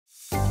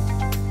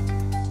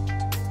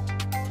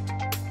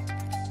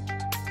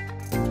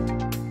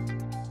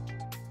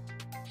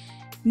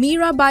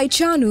Mirabai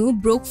Chanu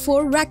broke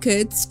 4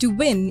 records to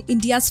win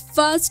India's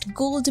first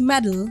gold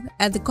medal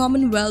at the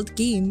Commonwealth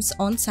Games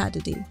on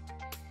Saturday.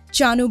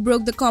 Chanu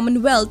broke the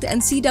Commonwealth and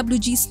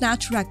CWG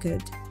snatch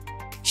record.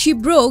 She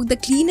broke the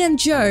clean and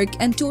jerk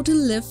and total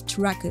lift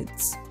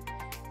records.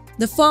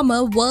 The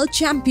former world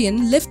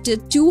champion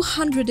lifted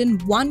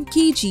 201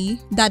 kg,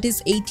 that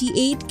is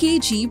 88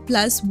 kg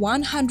plus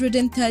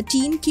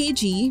 113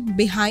 kg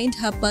behind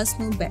her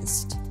personal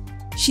best.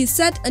 She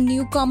set a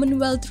new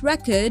Commonwealth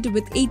record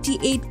with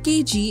 88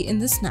 kg in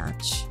the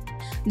snatch.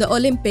 The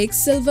Olympic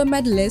silver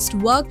medalist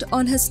worked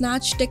on her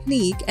snatch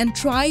technique and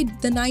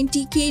tried the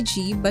 90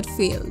 kg but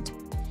failed.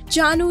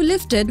 Chanu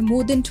lifted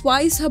more than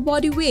twice her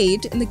body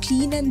weight in the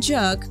clean and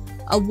jerk,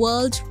 a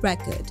world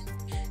record.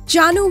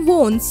 Chanu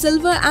won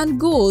silver and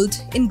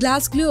gold in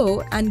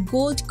Glasgow and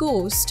Gold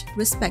Coast,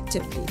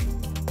 respectively.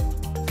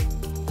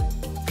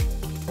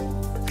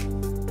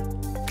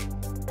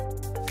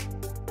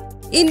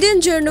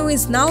 Indian Journo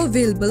is now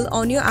available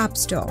on your App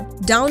Store.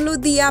 Download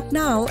the app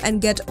now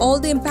and get all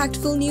the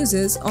impactful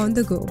news on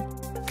the go.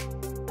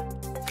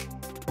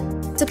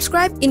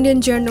 Subscribe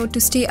Indian Journo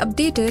to stay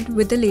updated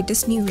with the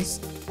latest news.